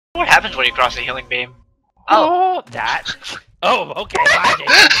What happens when you cross a healing beam? Oh, that. Oh, okay. Bye,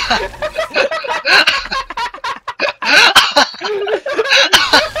 Jason.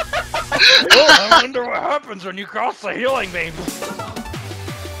 Oh, I wonder what happens when you cross the healing beam.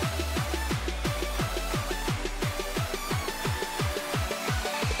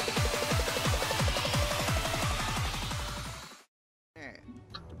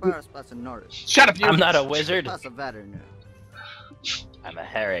 Shut up, you! I'm not a wizard. I'm I'm a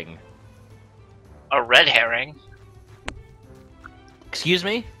herring. A red herring? Excuse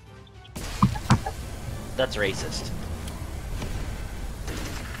me? That's racist.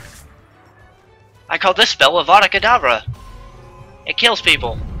 I call this spell Avada Kedavra. It kills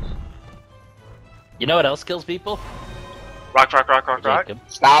people. You know what else kills people? Rock, rock, rock, rock, rock. Jacob.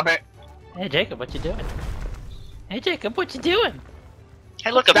 Stop it! Hey, Jacob, what you doing? Hey, Jacob, what you doing?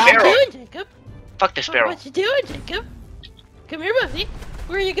 Hey, look, a Stop barrel. What you doing, Jacob? Fuck this barrel. What you doing, Jacob? Come here, buddy.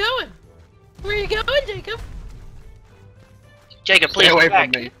 Where are you going? Where are you going, Jacob? Jacob, please Stay away come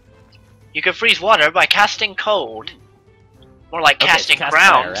back. from me. You can freeze water by casting cold. More like Okay, casting cast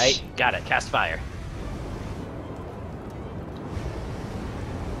grounds. Fire, right? Got it. Cast fire.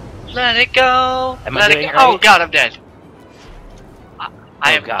 Let it go. Am I Let doing it it go. Oh right? God, I'm dead. I Oh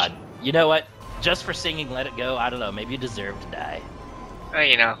am. God. You know what? Just for singing "Let It Go," I don't know. Maybe you deserve to die.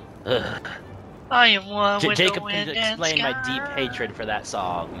 You know. Ugh. I am one with Jacob the can wind explain and my deep sky. hatred for that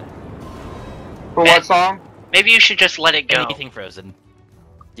song. For what song? Maybe you should just let it go. Anything Frozen.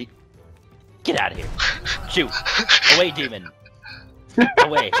 Get out of here. Shoot. Away, demon.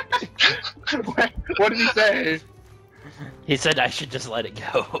 Away. What did he say? He said I should just let it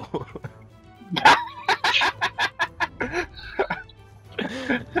go.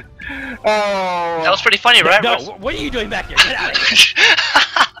 Oh. That was pretty funny, right? No, what are you doing back here? Get out of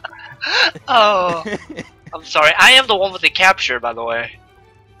here. Oh, I'm sorry. I am the one with the capture, by the way.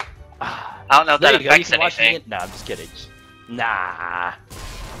 I don't know if There that you go. You affects can watch anything. me. No, I'm just kidding. Nah.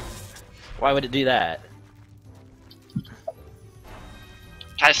 Why would it do that?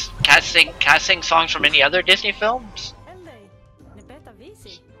 Can I sing songs from any other Disney films?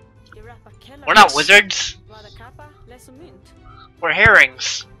 We're not wizards. We're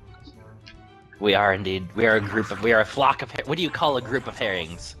herrings. We are indeed. We are a group of. We are a flock of. What do you call a group of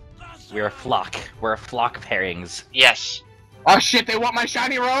herrings? We're a flock. We're a flock of herrings. Yes. Oh shit, they want my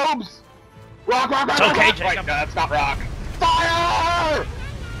shiny robes! Rock, rock, rock, It's rock, okay, rock. Jacob. Wait, no, that's not rock. Fire!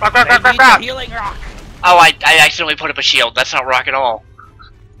 Rock, rock, rock, Maybe rock, it's rock. a healing rock. Oh, I accidentally put up a shield. That's not rock at all.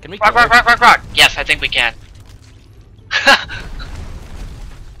 Can we Rock, kill rock, rock, rock, rock. Yes, I think we can.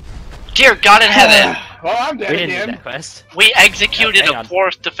 Dear God in heaven, Well, I'm We dead didn't need again. that quest. we executed Hang a on. poor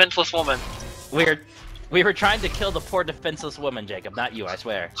defenseless woman. We were trying to kill the poor defenseless woman, Jacob. Not you, I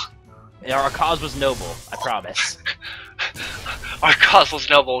swear. Our cause was noble. I promise. Our cause was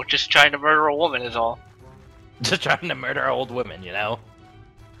noble. Just trying to murder a woman is all. Just trying to murder old women, you know.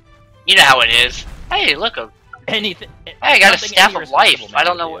 You know how it is. Hey, look, Anything. hey, I got a something staff any of life. responsible I man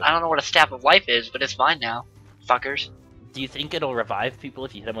don't would know. do. I don't know what a staff of life is, but it's mine now, fuckers. Do you think it'll revive people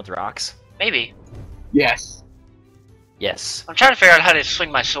if you hit them with rocks? Maybe. Yes. Yes. I'm trying to figure out how to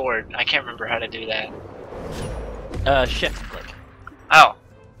swing my sword. I can't remember how to do that. Shift click. Oh.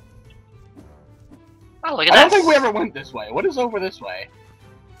 Oh, look at I that. don't think we ever went this way. What is over this way?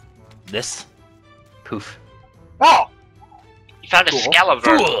 This. Poof. Oh! You found a Cool.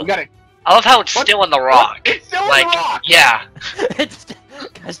 Excalibur. We got it. I love how it's What? still in the rock. It's still Like, in the rock! yeah. It's.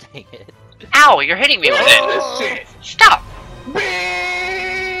 Gosh dang it. Ow, you're hitting me with What it. is this shit? Stop.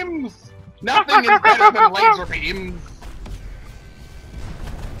 Beams! Nothing is better than laser beams.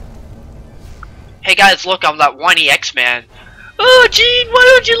 Hey guys, look, I'm that whiny X-Man. Oh, Gene, why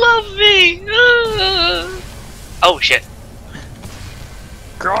don't you love me? Oh, shit.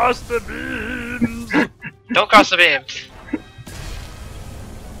 Cross the beams! Don't cross the beams.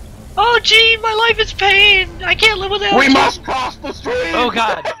 Oh, Gene, my life is pain. I can't live without We you. must cross the stream! Oh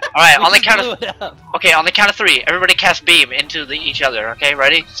god! Alright, We on the just count blew of... it up. Okay, on the count of 3, everybody cast beam into each other, okay?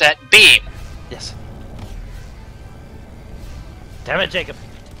 Ready, set, beam! Yes. Damn it, Jacob.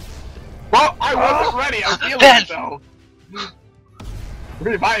 Well, I wasn't ready. I was healing Ben. myself.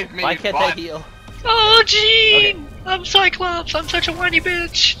 Revive me. Why can't bud. they heal? Oh, Gene! I'm Cyclops, I'm such a whiny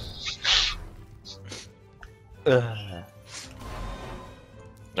bitch.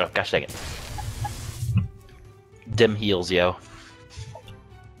 Oh, gosh dang it. Dim heals, yo.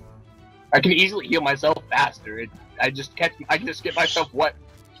 I can easily heal myself faster. I can just get myself wet.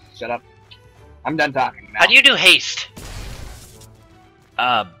 Shut up. I'm done talking now. How do you do haste?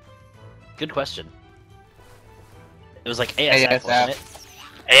 Good question. It was like ASF, wasn't it?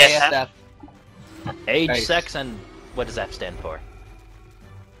 ASF? Age, Nice. sex, and what does F stand for?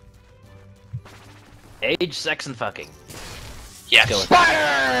 Age, sex, and fucking. Yes. Go with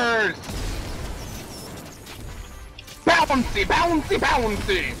Spiders! Bouncy, bouncy,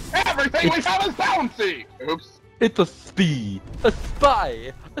 bouncy! Everything we have is bouncy! Oops. It's a spy. A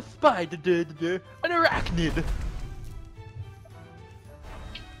spy. A spy. An arachnid.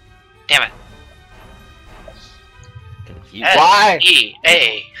 Damn it. Confused. Why?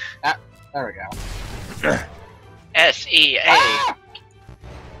 S-E-A. There we go. S-E-A. Ah!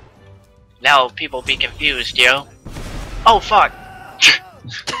 Now people be confused, yo. Oh, fuck.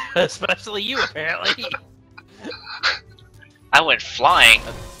 Especially you, apparently. I went flying.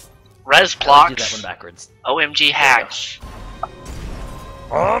 Res Do that blocks. one backwards. OMG hacks.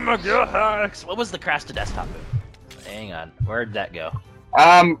 Oh my god, hacks! What was the crash to desktop move? Hang on, where'd that go?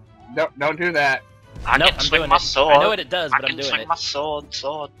 Don't do that. I Nope, can I'm swing doing my it. sword. I know what it does, but I I'm can doing swing it. my sword.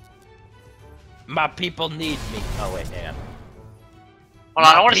 My people need me. Oh wait, hang on. Hold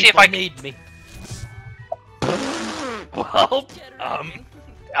on, I want to see if I can. need me. Well,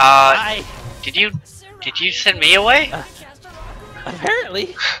 did you send me away?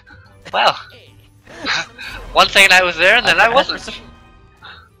 Apparently. Well, one second I was there and then I wasn't.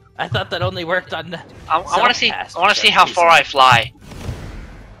 I thought that only worked on. I want to see. Self-cast I want to for see some how far I fly.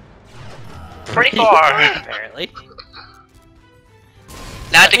 Pretty far. Apparently.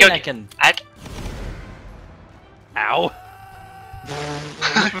 Now I have to go. I can. I Ow.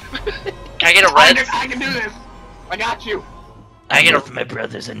 Can I get a red? I can do this! I got you! I get a. My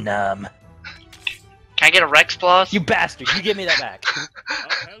brothers in Nam. Can I get a Rex Plus? You bastard! You give me that back.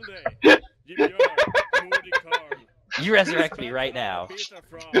 You resurrect me right now.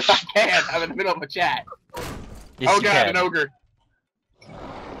 If I can, I'm in the middle of a chat. Yes, Oh you god, can. an ogre.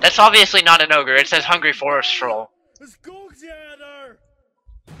 That's obviously not an ogre. It says hungry forest troll.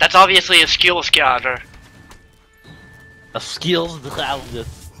 That's obviously a skill scatter. A skills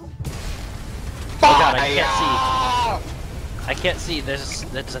loudness. Oh god, I can't see. I can't see.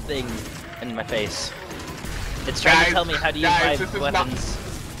 There's a thing in my face. It's trying Guys, to tell me how to use guys, my this is weapons.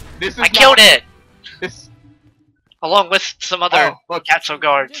 This is I killed it This. along with some other Oh, look. Katso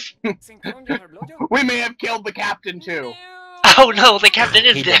guards. We may have killed the captain too. Oh no, the captain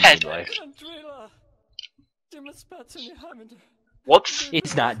is He dead. didn't, Whoops.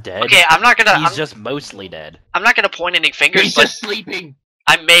 He's not dead. Okay, He's just mostly dead. I'm not gonna point any fingers, He's but just sleeping.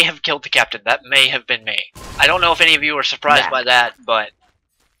 I may have killed the captain. That may have been me. I don't know if any of you were surprised Nah. by that, but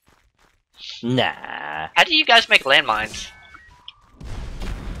Nah. how do you guys make landmines?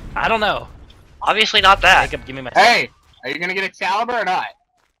 I don't know. Obviously not that. Jacob, give me my. Hey, are you gonna get Excalibur or not?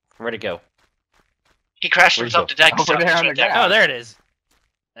 Where'd it go? He crashed Where'd himself you to death. Over there on the ground. Oh, there it is.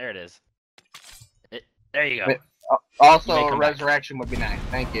 There it is. There you go. Wait. You Also, may a come back. resurrection would be nice.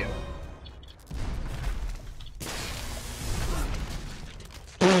 Thank you.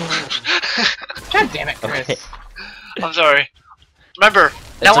 God damn it, Chris. Okay. I'm sorry. Remember,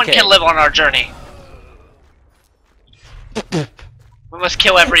 no It's one okay. can live on our journey. We must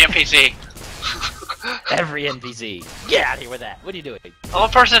kill every NPC. Every NPC. Get out of here with that. What are you doing? I'm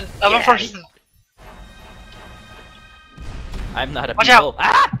a person. I'm a Yeah. person. I'm not a Watch people.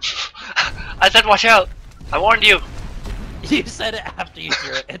 out. Ah! I said watch out. I warned you. You said it after you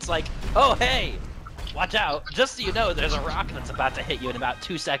threw it. It's like, oh hey, watch out. Just so you know, there's a rock that's about to hit you in about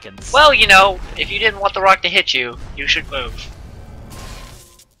 2 seconds. Well, you know, if you didn't want the rock to hit you, you should move.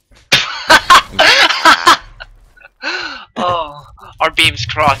 Oh, our beams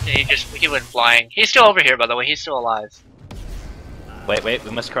crossed and he went flying. He's still over here, by the way. He's still alive. Wait,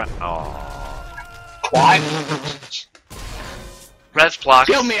 we must cross. Oh. What? Res blocks.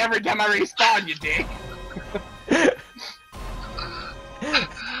 Kill me every time I respawn, you dick.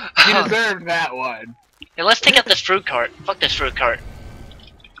 You deserved that one. Hey, let's take out this fruit cart. Fuck this fruit cart.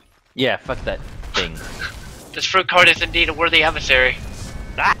 Yeah, fuck that thing. This fruit cart is indeed a worthy adversary.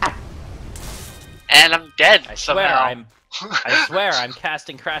 Ah! And I'm dead I somehow. swear I'm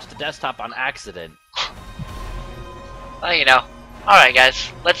casting Crash to Desktop on accident. Well, you know. Alright guys,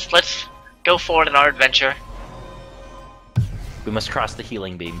 let's go forward in our adventure. We must cross the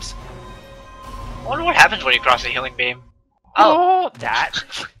healing beams. I wonder what happens when you cross a healing beam. Oh. That.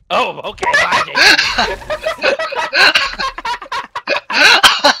 Oh, okay. Bye, Jason.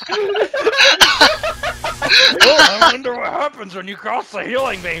 Oh, I wonder what happens when you cross the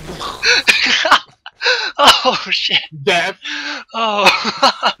healing beam. Oh shit. Death.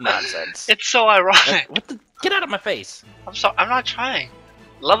 Oh. Nonsense. It's so ironic. What the? Get out of my face. I'm not trying.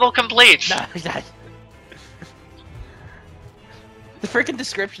 Level complete. No, the freaking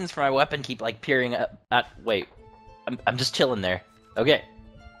descriptions for my weapon keep like peering up. Wait, I'm just chilling there. Okay.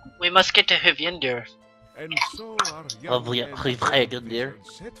 We must get to Havindr. And so our young Lovely men Havindr.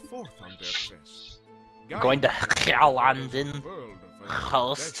 set forth on their quest. Going to hell, London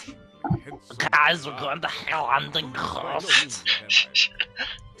coast. Guys, we're going to hell, London coast.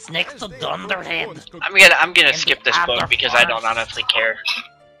 It's next to Dunderhead. I'm gonna skip this book because I don't honestly care.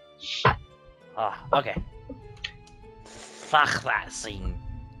 Oh, okay. Fuck that scene.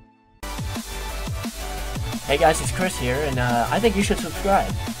 Hey guys, it's Chris here, and I think you should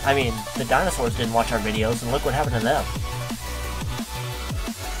subscribe. I mean, the dinosaurs didn't watch our videos, and look what happened to them.